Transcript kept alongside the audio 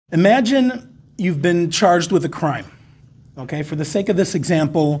Imagine you've been charged with a crime. Okay, for the sake of this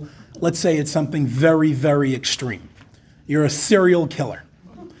example, let's say it's something very, very extreme. You're a serial killer,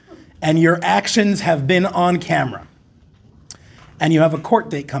 and your actions have been on camera, and you have a court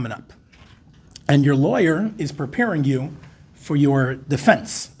date coming up, and your lawyer is preparing you for your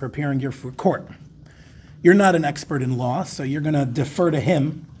defense, preparing you for court. You're not an expert in law, so you're going to defer to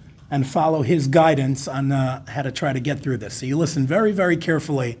him and follow his guidance on how to try to get through this. So you listen very, very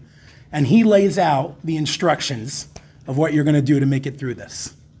carefully, and he lays out the instructions of what you're going to do to make it through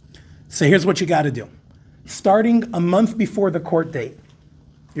this. So here's what you got to do. Starting a month before the court date,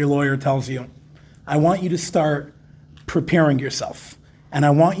 your lawyer tells you, I want you to start preparing yourself, and I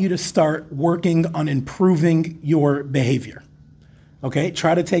want you to start working on improving your behavior. Okay?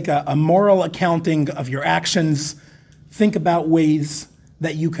 Try to take a moral accounting of your actions. Think about ways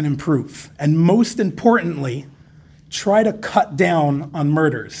that you can improve. And most importantly, try to cut down on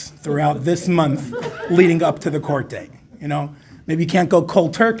murders throughout this month leading up to the court date. You know, maybe you can't go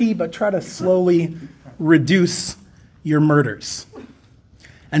cold turkey, but try to slowly reduce your murders.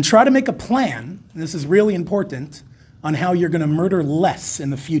 And try to make a plan, and this is really important, on how you're going to murder less in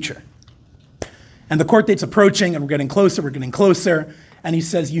the future. And the court date's approaching, and we're getting closer, and he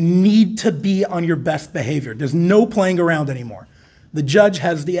says you need to be on your best behavior. There's no playing around anymore. The judge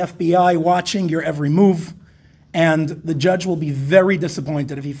has the FBI watching your every move, and the judge will be very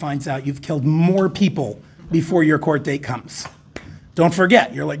disappointed if he finds out you've killed more people before your court date comes. Don't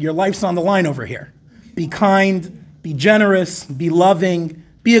forget, your life's on the line over here. Be kind, be generous, be loving,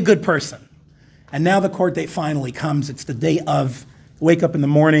 be a good person. And now the court date finally comes. It's the day of. Wake up in the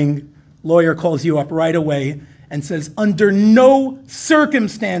morning, lawyer calls you up right away and says, under no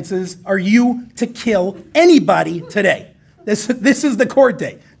circumstances are you to kill anybody today. This is the court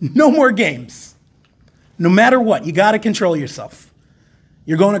date. No more games. No matter what, you got to control yourself.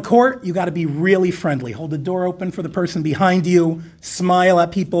 You're going to court, you got to be really friendly. Hold the door open for the person behind you, smile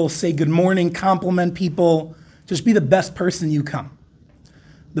at people, say good morning, compliment people. Just be the best person you come.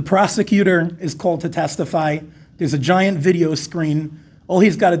 The prosecutor is called to testify. There's a giant video screen. All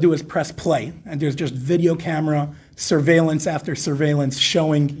he's got to do is press play, and there's just video camera, surveillance after surveillance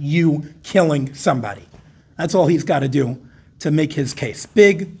showing you killing somebody. That's all he's got to do to make his case.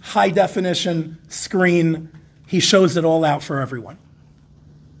 Big, high definition screen. He shows it all out for everyone.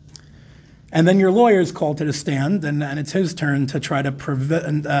 And then your lawyer is called to the stand, and it's his turn to try to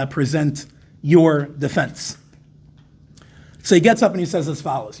present your defense. So he gets up and he says as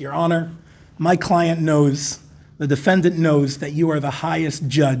follows, Your Honor, my client knows, the defendant knows that you are the highest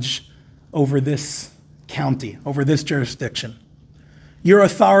judge over this county, over this jurisdiction. Your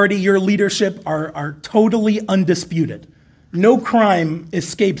authority, your leadership are totally undisputed. No crime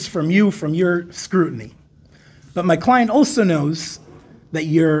escapes from you, from your scrutiny. But my client also knows that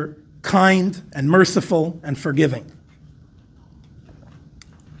you're kind and merciful and forgiving.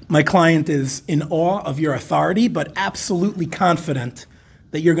 My client is in awe of your authority, but absolutely confident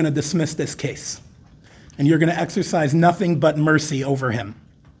that you're going to dismiss this case. And you're going to exercise nothing but mercy over him.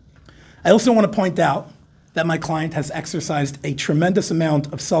 I also want to point out that my client has exercised a tremendous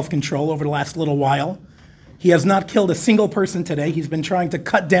amount of self-control over the last little while. He has not killed a single person today. He's been trying to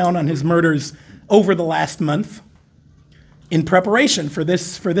cut down on his murders over the last month in preparation for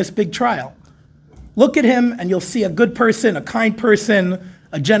this big trial. Look at him and you'll see a good person, a kind person,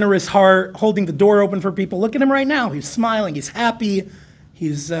 a generous heart, holding the door open for people. Look at him right now. He's smiling, he's happy,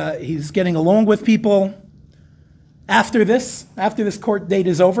 he's getting along with people. After this court date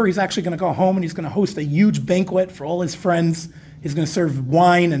is over, he's actually going to go home and he's going to host a huge banquet for all his friends. He's going to serve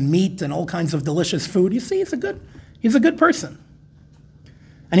wine and meat and all kinds of delicious food. You see, he's a good person.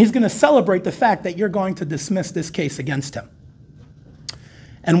 And he's going to celebrate the fact that you're going to dismiss this case against him.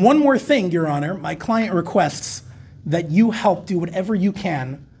 And one more thing, Your Honor, my client requests that you help do whatever you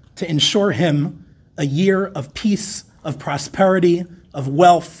can to ensure him a year of peace, of prosperity, of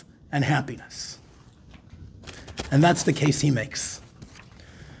wealth, and happiness. And that's the case he makes.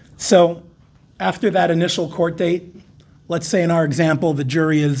 So after that initial court date, let's say in our example, the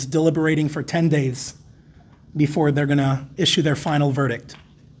jury is deliberating for 10 days before they're going to issue their final verdict.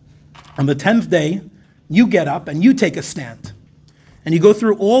 On the 10th day, you get up and you take a stand. And you go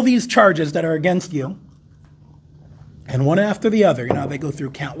through all these charges that are against you. And one after the other, they go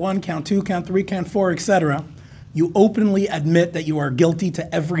through count 1, count 2, count 3, count 4, etc. You openly admit that you are guilty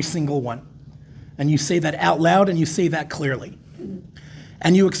to every single one. And you say that out loud and you say that clearly.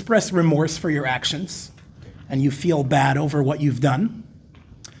 And you express remorse for your actions. And you feel bad over what you've done.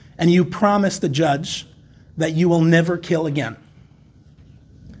 And you promise the judge that you will never kill again.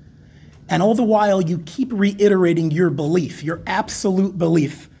 And all the while, you keep reiterating your belief, your absolute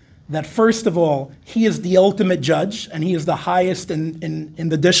belief, that first of all, he is the ultimate judge and he is the highest in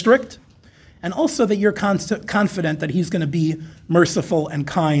the district, and also that you're confident that he's going to be merciful and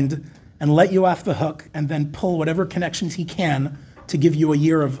kind and let you off the hook and then pull whatever connections he can to give you a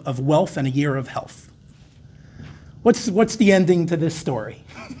year of wealth and a year of health. What's the ending to this story?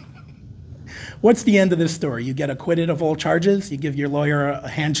 What's the end of this story? You get acquitted of all charges, you give your lawyer a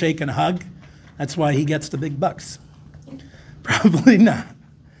handshake and a hug. That's why he gets the big bucks. Probably not.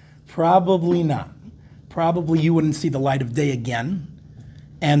 Probably not. Probably you wouldn't see the light of day again,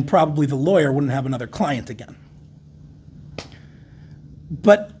 and probably the lawyer wouldn't have another client again.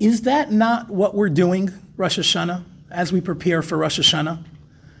 But is that not what we're doing Rosh Hashanah, as we prepare for Rosh Hashanah?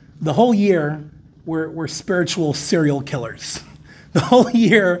 The whole year, we're spiritual serial killers. The whole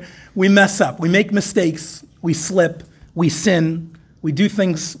year, we mess up, we make mistakes, we slip, we sin, we do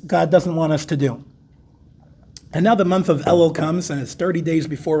things God doesn't want us to do. And now the month of Elul comes, and it's 30 days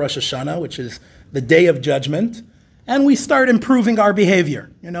before Rosh Hashanah, which is the day of judgment, and we start improving our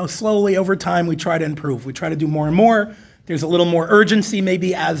behavior. Slowly over time, we try to improve. We try to do more and more. There's a little more urgency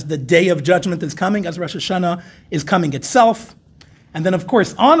maybe as the day of judgment is coming, as Rosh Hashanah is coming itself. And then, of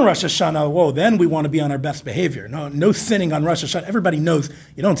course, on Rosh Hashanah, then we want to be on our best behavior. No sinning on Rosh Hashanah. Everybody knows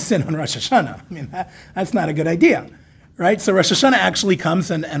you don't sin on Rosh Hashanah. I mean, that's not a good idea, right? So Rosh Hashanah actually comes,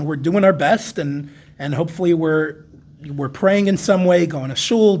 and we're doing our best, and hopefully we're praying in some way, going to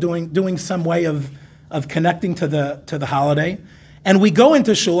shul, doing some way of connecting to the holiday. And we go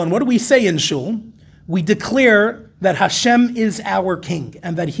into shul, and what do we say in shul? We declare that Hashem is our king,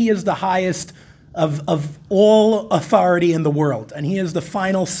 and that he is the highest of all authority in the world, and he is the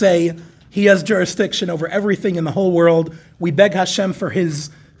final say. He has jurisdiction over everything in the whole world. We beg Hashem for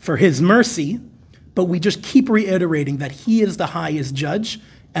his mercy, but we just keep reiterating that he is the highest judge,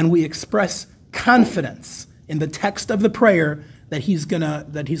 and we express confidence in the text of the prayer that he's gonna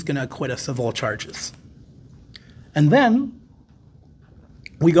acquit us of all charges. And then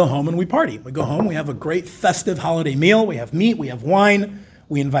we go home and we party. We go home, we have a great festive holiday meal. We have meat, we have wine,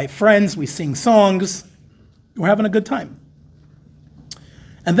 we invite friends, we sing songs. We're having a good time.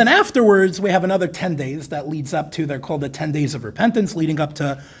 And then afterwards, we have another 10 days that leads up to, they're called the 10 days of repentance, leading up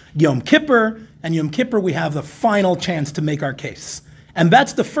to Yom Kippur. And Yom Kippur, we have the final chance to make our case. And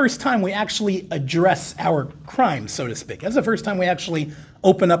that's the first time we actually address our crime, so to speak. That's the first time we actually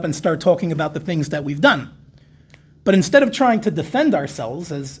open up and start talking about the things that we've done. But instead of trying to defend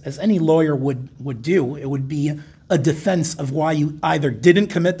ourselves, as any lawyer would do, it would be a defense of why you either didn't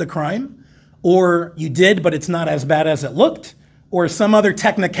commit the crime, or you did, but it's not as bad as it looked, or some other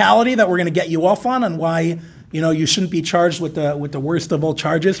technicality that we're going to get you off on why you shouldn't be charged with the worst of all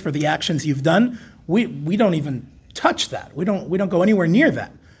charges for the actions you've done. We don't even touch that. We don't go anywhere near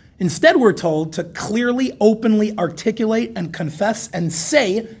that. Instead, we're told to clearly, openly articulate and confess and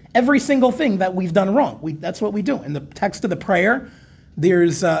say every single thing that we've done wrong. That's what we do. In the text of the prayer,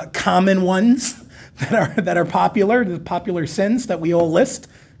 there's common ones that are popular, the popular sins that we all list,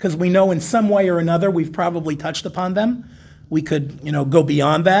 because we know in some way or another we've probably touched upon them. We could go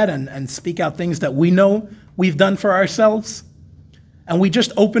beyond that and speak out things that we know we've done for ourselves. And we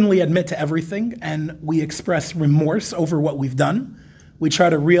just openly admit to everything, and we express remorse over what we've done. We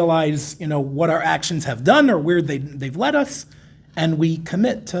try to realize, what our actions have done or where they've led us, and we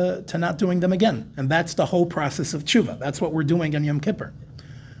commit to not doing them again. And that's the whole process of tshuva. That's what we're doing in Yom Kippur.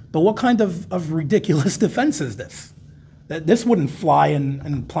 But what kind of ridiculous defense is this? That this wouldn't fly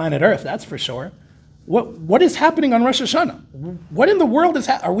in planet Earth, that's for sure. What is happening on Rosh Hashanah? What in the world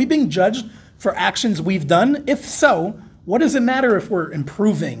are we being judged for actions we've done? If so, what does it matter if we're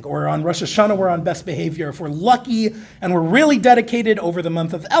improving, or on Rosh Hashanah we're on best behavior? If we're lucky and we're really dedicated over the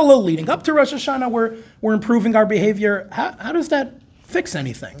month of Elul leading up to Rosh Hashanah, we're improving our behavior. How does that fix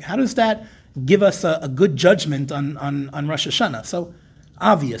anything? How does that give us a good judgment on Rosh Hashanah? So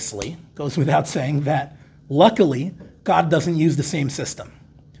obviously, it goes without saying that luckily, God doesn't use the same system.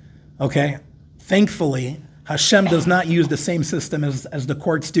 Okay? Thankfully, Hashem does not use the same system as the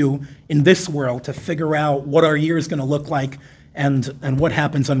courts do in this world to figure out what our year is going to look like and what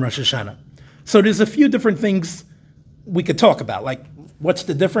happens on Rosh Hashanah. So there's a few different things we could talk about. Like, what's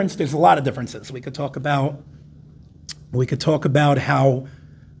the difference? There's a lot of differences. We could talk about how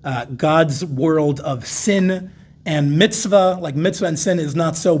God's world of sin and mitzvah, like mitzvah and sin, is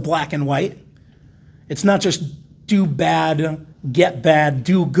not so black and white. It's not just do bad, get bad,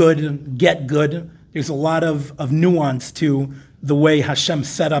 do good, get good. There's a lot of nuance to the way Hashem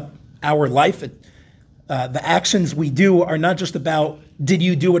set up our life. The actions we do are not just about did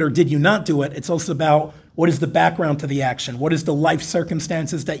you do it or did you not do it. It's also about what is the background to the action? What is the life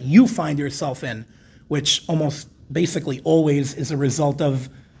circumstances that you find yourself in, which almost basically always is a result of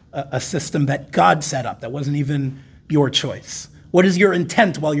a system that God set up, that wasn't even your choice? What is your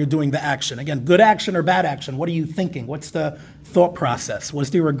intent while you're doing the action? Again, good action or bad action? What are you thinking? What's the thought process?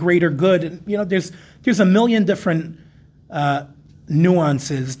 Was there a greater good? And, there's a million different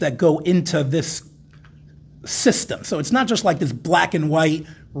nuances that go into this system. So it's not just like this black and white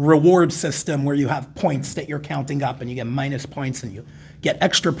reward system where you have points that you're counting up and you get minus points and you get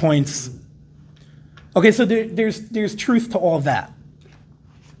extra points. Okay, so there's truth to all of that.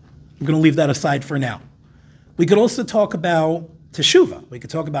 I'm going to leave that aside for now. We could also talk about teshuvah. We could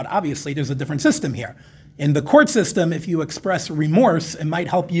talk about, obviously, there's a different system here. In the court system, if you express remorse, it might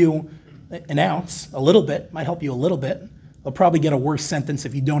help you an ounce, a little bit, might help you a little bit. You'll probably get a worse sentence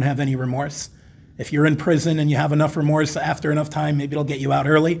if you don't have any remorse. If you're in prison and you have enough remorse after enough time, maybe it'll get you out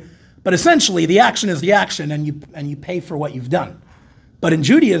early. But essentially, the action is the action, and you pay for what you've done. But in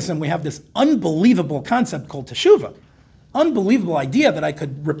Judaism, we have this unbelievable concept called teshuvah. Unbelievable idea that I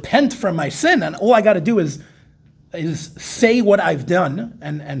could repent from my sin, and all I got to do is say what I've done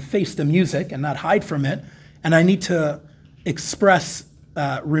and face the music and not hide from it. And I need to express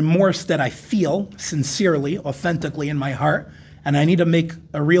remorse that I feel sincerely, authentically in my heart. And I need to make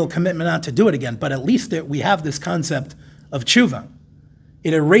a real commitment not to do it again. But at least we have this concept of tshuva.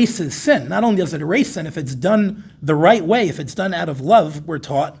 It erases sin. Not only does it erase sin, if it's done the right way, if it's done out of love, we're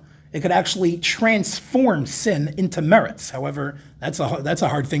taught, it could actually transform sin into merits. However, that's a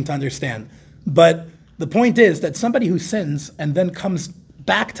hard thing to understand. But the point is that somebody who sins and then comes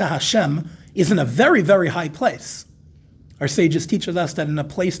back to Hashem is in a very, very high place. Our sages teach us that in a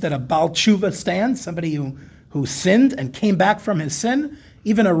place that a Baal Tshuva stands, somebody who sinned and came back from his sin,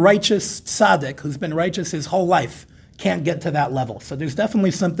 even a righteous tzaddik who's been righteous his whole life can't get to that level. So there's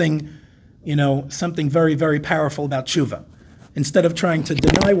definitely something very, very powerful about tshuva. Instead of trying to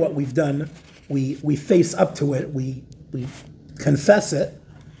deny what we've done, we face up to it, we confess it,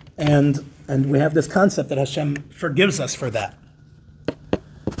 and we have this concept that Hashem forgives us for that.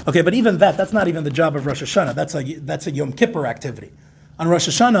 Okay, but even that's not even the job of Rosh Hashanah. That's a Yom Kippur activity. On Rosh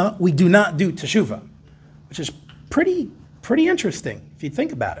Hashanah, we do not do teshuvah, which is pretty interesting if you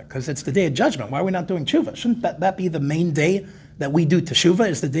think about it, because it's the day of judgment. Why are we not doing teshuvah? Shouldn't that be the main day that we do teshuvah?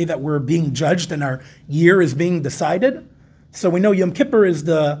 Is the day that we're being judged and our year is being decided? So we know Yom Kippur is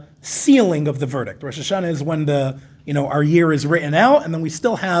the sealing of the verdict. Rosh Hashanah is when our year is written out, and then we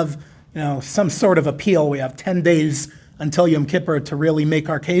still have some sort of appeal. We have 10 days until Yom Kippur to really make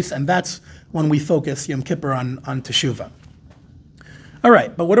our case, and that's when we focus Yom Kippur on teshuvah. All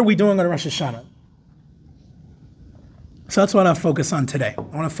right, but what are we doing on Rosh Hashanah? So that's what I want to focus on today. I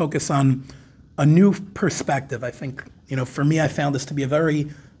want to focus on a new perspective. I think, for me, I found this to be a very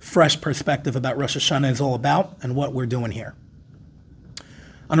fresh perspective about Rosh Hashanah is all about and what we're doing here.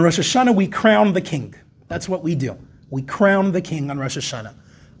 On Rosh Hashanah, we crown the king. That's what we do. We crown the king on Rosh Hashanah.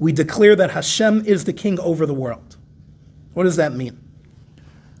 We declare that Hashem is the king over the world. What does that mean?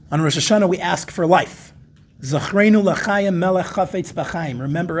 On Rosh Hashanah, we ask for life. Zachreinu l'chaim melech chafetz b'chaim.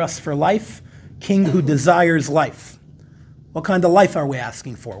 Remember us for life, king who desires life. What kind of life are we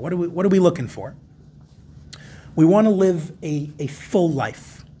asking for? What are we looking for? We want to live a full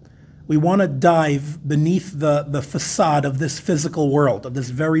life. We want to dive beneath the facade of this physical world, of this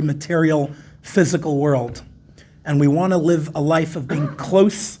very material physical world. And we want to live a life of being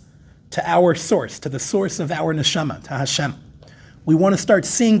close to our source, to the source of our neshama, to Hashem. We want to start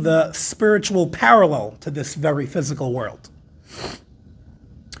seeing the spiritual parallel to this very physical world.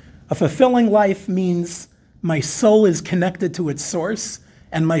 A fulfilling life means my soul is connected to its source,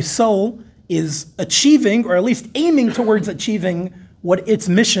 and my soul is achieving, or at least aiming towards achieving, what its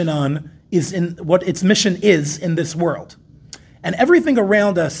mission is in this world. And everything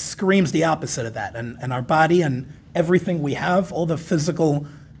around us screams the opposite of that. And our body and everything we have, all the physical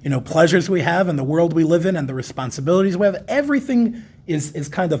pleasures we have and the world we live in and the responsibilities we have, everything is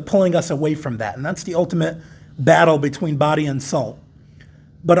kind of pulling us away from that. And that's the ultimate battle between body and soul.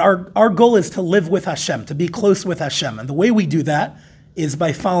 But our goal is to live with Hashem, to be close with Hashem. And the way we do that is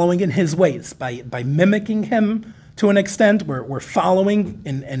by following in His ways, by mimicking Him to an extent. We're following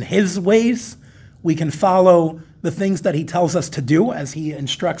in His ways. We can follow the things that He tells us to do as He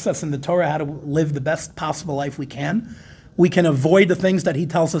instructs us in the Torah how to live the best possible life we can. We can avoid the things that He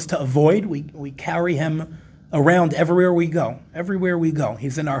tells us to avoid. We carry Him around everywhere we go. Everywhere we go.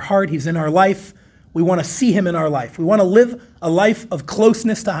 He's in our heart. He's in our life. We want to see Him in our life. We want to live a life of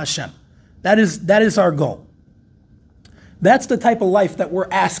closeness to Hashem. That is our goal. That's the type of life that we're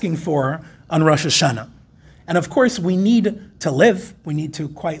asking for on Rosh Hashanah. And of course, we need to live. We need to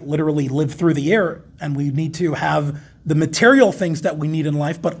quite literally live through the year, and we need to have the material things that we need in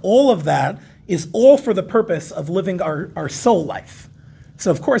life. But all of that is all for the purpose of living our soul life. So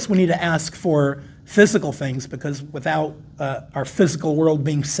of course we need to ask for physical things, because without our physical world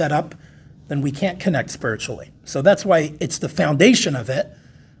being set up, then we can't connect spiritually. So that's why it's the foundation of it,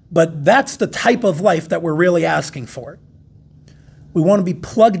 but that's the type of life that we're really asking for. We want to be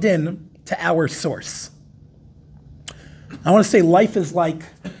plugged in to our source. I want to say life is like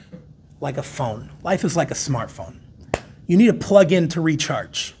a phone. Life is like a smartphone. You need to plug in to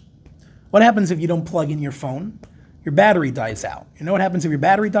recharge. What happens if you don't plug in your phone? Your battery dies out. You know what happens if your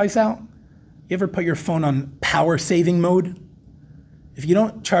battery dies out? You ever put your phone on power saving mode? If you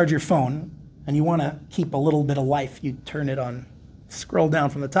don't charge your phone and you want to keep a little bit of life, you turn it on, scroll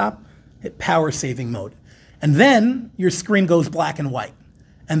down from the top, hit power saving mode. And then your screen goes black and white.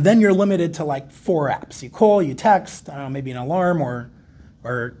 And then you're limited to like 4 apps. You call, you text, I don't know, maybe an alarm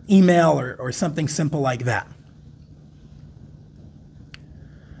or email or something simple like that.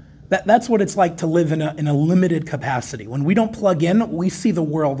 That's what it's like to live in a limited capacity. When we don't plug in, we see the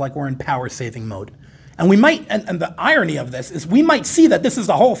world like we're in power saving mode. And we might, and the irony of this is we might see that this is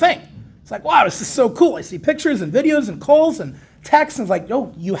the whole thing. It's like, wow, this is so cool. I see pictures and videos and calls and texts, and it's like,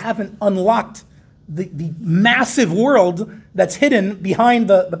 no, you haven't unlocked the massive world that's hidden behind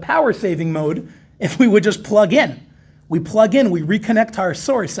the power saving mode if we would just plug in. We plug in, we reconnect to our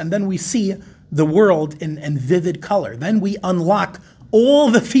source, and then we see the world in vivid color. Then we unlock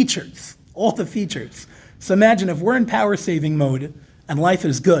all the features, all the features. So imagine if we're in power saving mode and life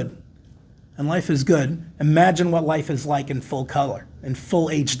is good, imagine what life is like in full color, in full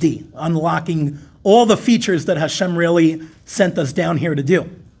HD, unlocking all the features that Hashem really sent us down here to do.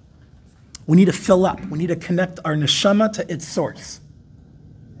 We need to fill up. We need to connect our neshama to its source.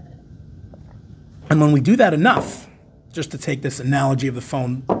 And when we do that enough, just to take this analogy of the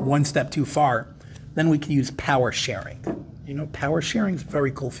phone one step too far, then we can use power sharing. You know, power sharing is a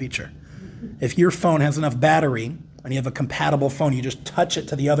very cool feature. If your phone has enough battery and you have a compatible phone, you just touch it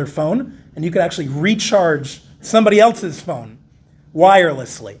to the other phone and you could actually recharge somebody else's phone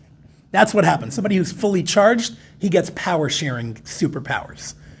wirelessly. That's what happens. Somebody who's fully charged, he gets power sharing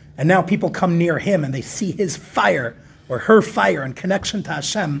superpowers. And now people come near him and they see his fire or her fire and connection to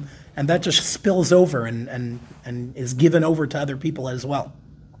Hashem, and that just spills over and is given over to other people as well.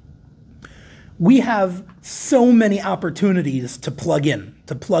 We have so many opportunities to plug in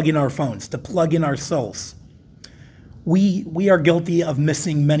our phones, to plug in our souls. We are guilty of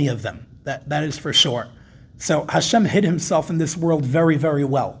missing many of them. That is for sure. So Hashem hid himself in this world very, very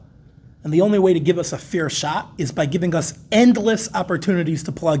well. And the only way to give us a fair shot is by giving us endless opportunities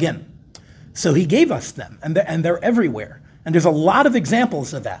to plug in. So he gave us them, and they're everywhere. And there's a lot of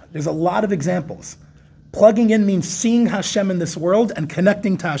examples of that. There's a lot of examples. Plugging in means seeing Hashem in this world and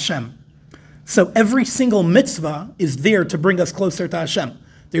connecting to Hashem. So every single mitzvah is there to bring us closer to Hashem.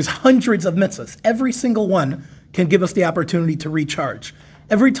 There's hundreds of mitzvahs. Every single one can give us the opportunity to recharge.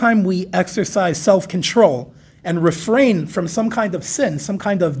 Every time we exercise self-control and refrain from some kind of sin, some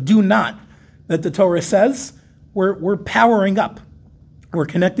kind of do not that the Torah says, we're powering up. We're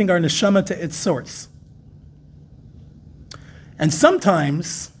connecting our neshama to its source. And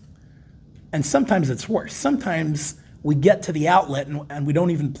sometimes it's worse. Sometimes we get to the outlet and we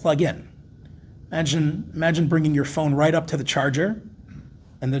don't even plug in. Imagine bringing your phone right up to the charger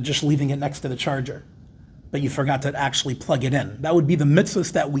and then just leaving it next to the charger, but you forgot to actually plug it in. That would be the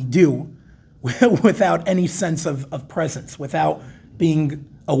mitzvahs that we do without any sense of presence, without being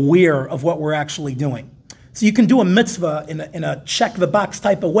aware of what we're actually doing. So you can do a mitzvah in a check-the-box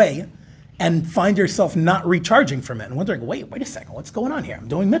type of way and find yourself not recharging from it and wondering, wait a second, what's going on here? I'm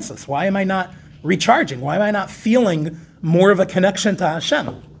doing mitzvahs. Why am I not recharging? Why am I not feeling more of a connection to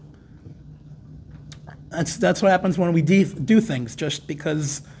Hashem? That's what happens when we do things just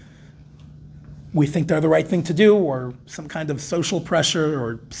because we think they're the right thing to do, or some kind of social pressure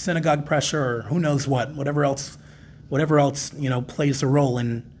or synagogue pressure or who knows whatever else plays a role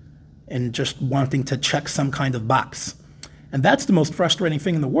in just wanting to check some kind of box. And that's the most frustrating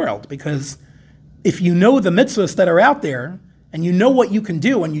thing in the world, because if you know the mitzvahs that are out there and you know what you can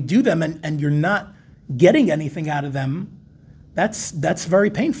do and you do them and you're not getting anything out of them, that's very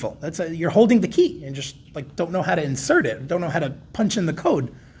painful. You're holding the key and just don't know how to insert it, don't know how to punch in the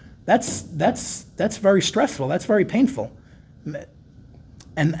code. That's very stressful. That's very painful,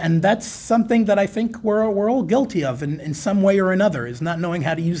 and that's something that I think we're all guilty of in some way or another, is not knowing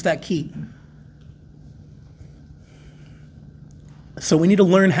how to use that key. So we need to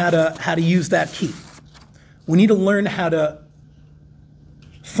learn how to use that key. We need to learn how to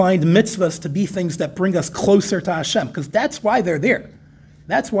find mitzvahs to be things that bring us closer to Hashem, because that's why they're there.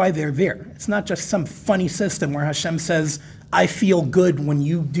 That's why they're there. It's not just some funny system where Hashem says, I feel good when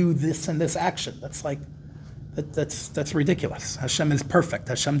you do this and this action. That's like, That's ridiculous. Hashem is perfect.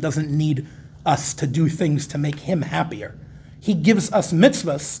 Hashem doesn't need us to do things to make him happier. He gives us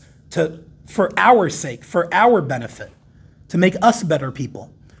mitzvahs for our sake, for our benefit, to make us better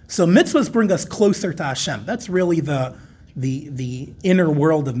people. So mitzvahs bring us closer to Hashem. That's really the inner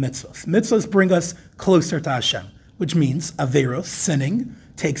world of mitzvahs. Mitzvahs bring us closer to Hashem, which means averos, sinning,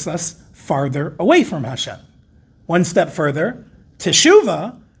 takes us farther away from Hashem. One step further,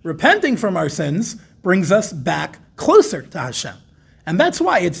 teshuvah, repenting from our sins, brings us back closer to Hashem. And that's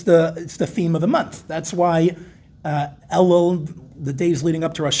why it's the theme of the month. That's why Elul, the days leading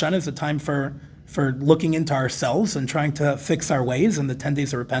up to Rosh Hashanah, is a time for looking into ourselves and trying to fix our ways, and the 10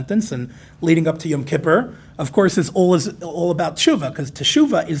 days of repentance, and leading up to Yom Kippur, of course, is all about teshuvah, because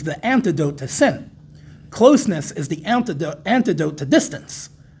teshuvah is the antidote to sin. Closeness is the antidote to distance.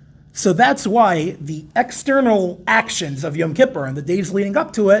 So that's why the external actions of Yom Kippur and the days leading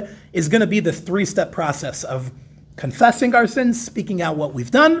up to it is going to be the 3-step process of confessing our sins, speaking out what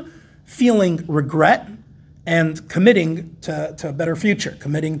we've done, feeling regret, and committing to a better future,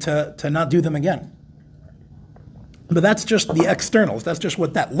 committing to not do them again. But that's just the externals. That's just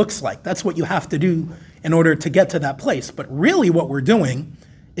what that looks like. That's what you have to do in order to get to that place. But really what we're doing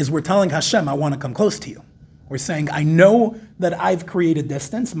is we're telling Hashem, I want to come close to you. We're saying, I know that I've created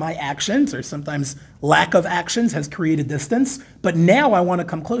distance. My actions, or sometimes lack of actions, has created distance. But now I want to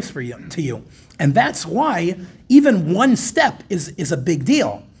come close to you. And that's why even one step is a big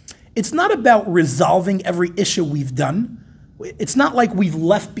deal. It's not about resolving every issue we've done. It's not like we've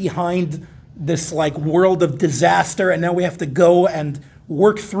left behind this world of disaster and now we have to go and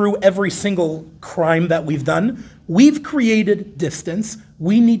work through every single crime that we've done. We've created distance.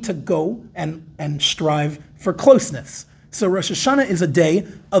 We need to go and strive for closeness. So Rosh Hashanah is a day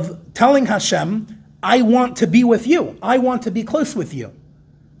of telling Hashem, I want to be with you. I want to be close with you.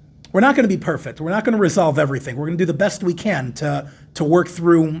 We're not going to be perfect. We're not going to resolve everything. We're going to do the best we can to work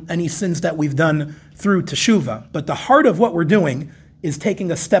through any sins that we've done through teshuvah. But the heart of what we're doing is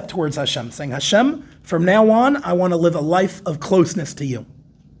taking a step towards Hashem, saying, Hashem, from now on, I want to live a life of closeness to you.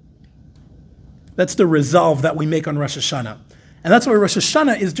 That's the resolve that we make on Rosh Hashanah. And that's why Rosh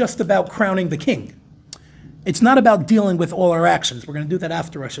Hashanah is just about crowning the king. It's not about dealing with all our actions. We're going to do that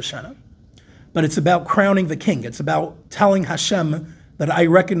after Rosh Hashanah. But it's about crowning the king. It's about telling Hashem that I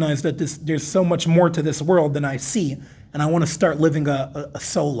recognize that there's so much more to this world than I see, and I want to start living a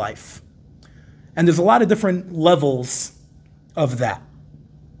soul life. And there's a lot of different levels of that.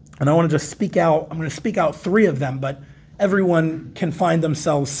 And I want to just speak out, I'm going to speak out 3 of them, but everyone can find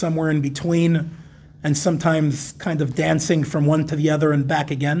themselves somewhere in between, and sometimes kind of dancing from one to the other and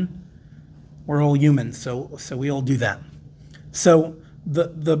back again. We're all humans, so we all do that. So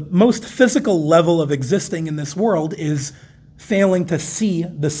the most physical level of existing in this world is failing to see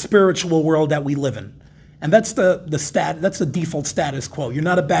the spiritual world that we live in. And that's the default status quo. You're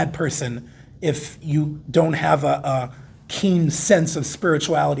not a bad person if you don't have a keen sense of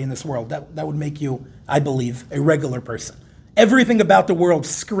spirituality in this world. That would make you, I believe, a regular person. Everything about the world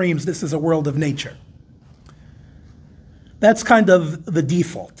screams this is a world of nature. That's kind of the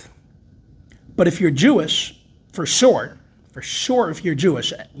default. But if you're Jewish, for sure if you're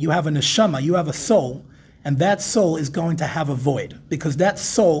Jewish, you have a neshama, you have a soul, and that soul is going to have a void, because that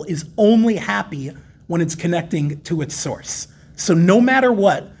soul is only happy when it's connecting to its source. So no matter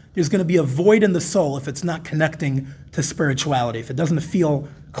what, there's going to be a void in the soul if it's not connecting to spirituality, if it doesn't feel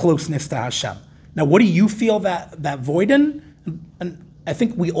closeness to Hashem. Now, what do you feel that void in? And I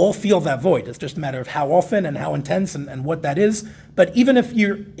think we all feel that void. It's just a matter of how often and how intense and what that is. But even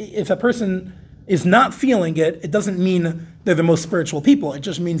if a person is not feeling it, it doesn't mean they're the most spiritual people. It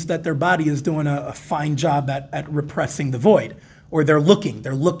just means that their body is doing a fine job at repressing the void. Or they're looking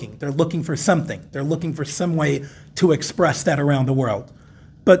for something. They're looking for some way to express that around the world.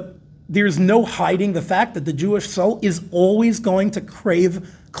 But there's no hiding the fact that the Jewish soul is always going to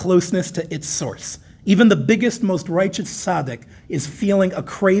crave closeness to its source. Even the biggest, most righteous tzaddik is feeling a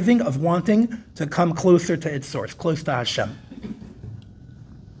craving of wanting to come closer to its source, close to Hashem.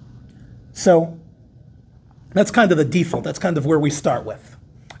 So that's kind of the default. That's kind of where we start with.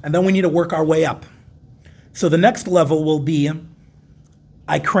 And then we need to work our way up. So the next level will be,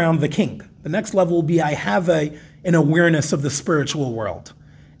 I crown the king. The next level will be, I have an awareness of the spiritual world.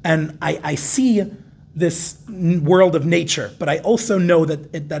 And I see this world of nature, but I also know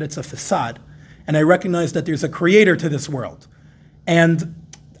that it's a facade. And I recognize that there's a creator to this world. And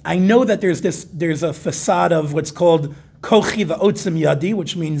I know that there's a facade of what's called kochi va'otzim yadi,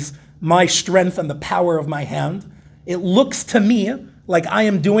 which means my strength and the power of my hand. It looks to me like I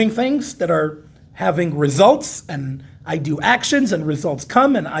am doing things that are having results, and I do actions and results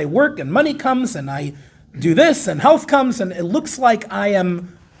come, and I work and money comes, and I do this and health comes and it looks like I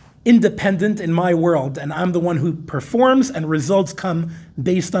am independent in my world and I'm the one who performs and results come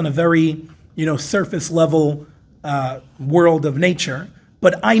based on a very, surface level world of nature.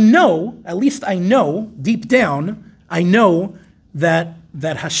 But I know, at least I know, deep down, I know that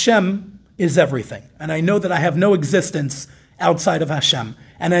Hashem is everything. And I know that I have no existence outside of Hashem.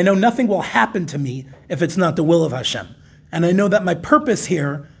 And I know nothing will happen to me if it's not the will of Hashem. And I know that my purpose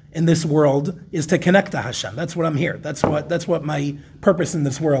here in this world is to connect to Hashem. That's what I'm here. That's what my purpose in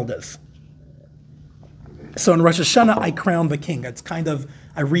this world is. So in Rosh Hashanah, I crown the king. It's kind of,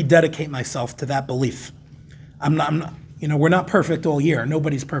 I rededicate myself to that belief. I'm not, we're not perfect all year.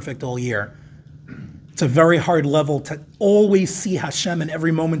 Nobody's perfect all year. It's a very hard level to always see Hashem in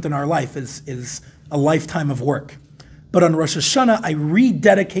every moment in our life is a lifetime of work. But on Rosh Hashanah, I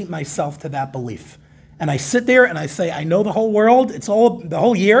rededicate myself to that belief. And I sit there and I say, I know the whole world, it's all the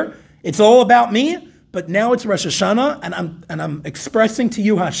whole year, it's all about me, but now it's Rosh Hashanah, and I'm expressing to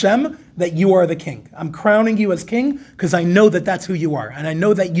you, Hashem, that you are the king. I'm crowning you as king because I know that that's who you are, and I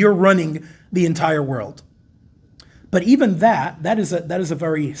know that you're running the entire world. But even that is a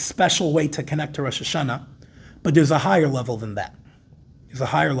very special way to connect to Rosh Hashanah, but there's a higher level than that. There's a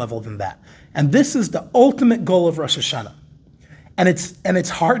higher level than that. And this is the ultimate goal of Rosh Hashanah. And it's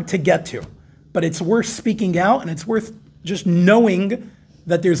hard to get to, but it's worth speaking out, and it's worth just knowing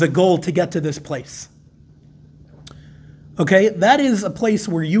that there's a goal to get to this place. Okay, that is a place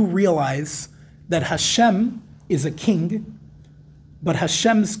where you realize that Hashem is a king, but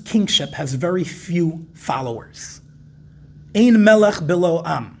Hashem's kingship has very few followers. Ein melech below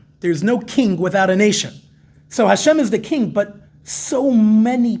am. There's no king without a nation. So Hashem is the king, but so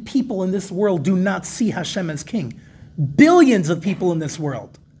many people in this world do not see Hashem as king. Billions of people in this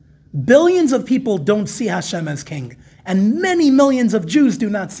world. Billions of people don't see Hashem as king. And many millions of Jews do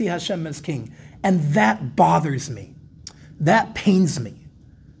not see Hashem as king. And that bothers me. That pains me.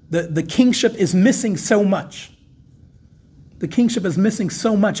 The kingship is missing so much. The kingship is missing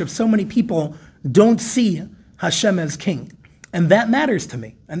so much if so many people don't see Hashem as king. And that matters to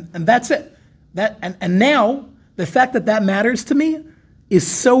me. And that's it. And now, the fact that matters to me is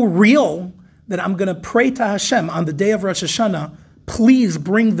so real that I'm going to pray to Hashem on the day of Rosh Hashanah, please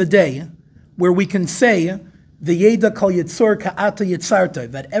bring the day where we can say, V'yeda kol yitzor ka'ata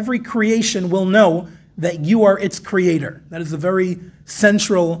yitzarta, that every creation will know that you are its creator. That is a very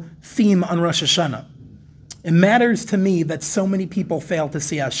central theme on Rosh Hashanah. It matters to me that so many people fail to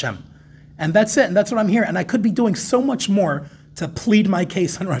see Hashem. And that's it, and that's what I'm here. And I could be doing so much more to plead my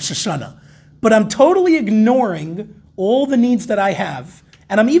case on Rosh Hashanah. But I'm totally ignoring all the needs that I have,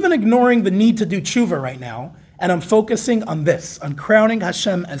 and I'm even ignoring the need to do tshuva right now, and I'm focusing on this, on crowning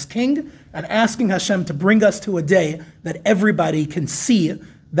Hashem as king, and asking Hashem to bring us to a day that everybody can see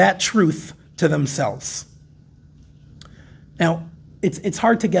that truth to themselves. Now, it's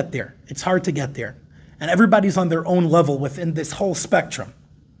hard to get there. It's hard to get there. And everybody's on their own level within this whole spectrum.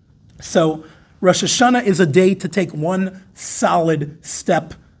 So Rosh Hashanah is a day to take one solid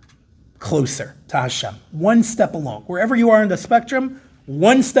step closer to Hashem. One step along. Wherever you are in the spectrum,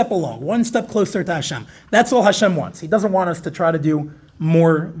 one step along, one step closer to Hashem. That's all Hashem wants. He doesn't want us to try to do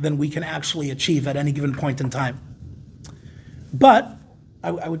more than we can actually achieve at any given point in time. But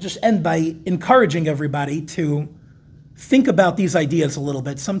I would just end by encouraging everybody to think about these ideas a little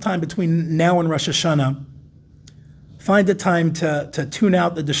bit. Sometime between now and Rosh Hashanah, find a time to tune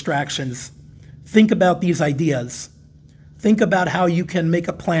out the distractions. Think about these ideas. Think about how you can make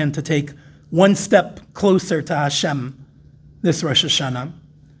a plan to take one step closer to Hashem this Rosh Hashanah.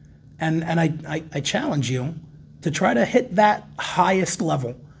 And I challenge you to try to hit that highest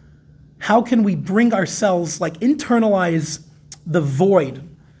level. How can we bring ourselves, internalize the void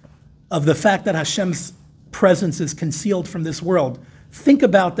of the fact that Hashem's presence is concealed from this world? Think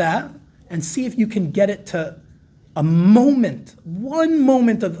about that and see if you can get it to a moment, one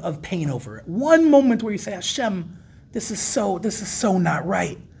moment of pain over it. One moment where you say, Hashem, this is so not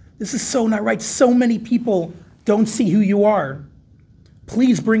right. This is so not right. So many people don't see who you are.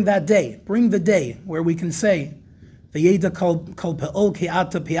 Please bring that day. Bring the day where we can say, V'yeda kol pe'ol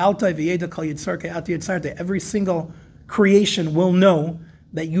ke'ata pe'alta, v'yeda kol yitzar ke'ata yitzarta. Every single creation will know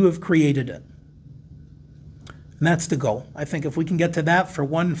that you have created it. And that's the goal. I think if we can get to that for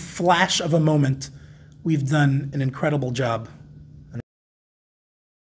one flash of a moment, we've done an incredible job.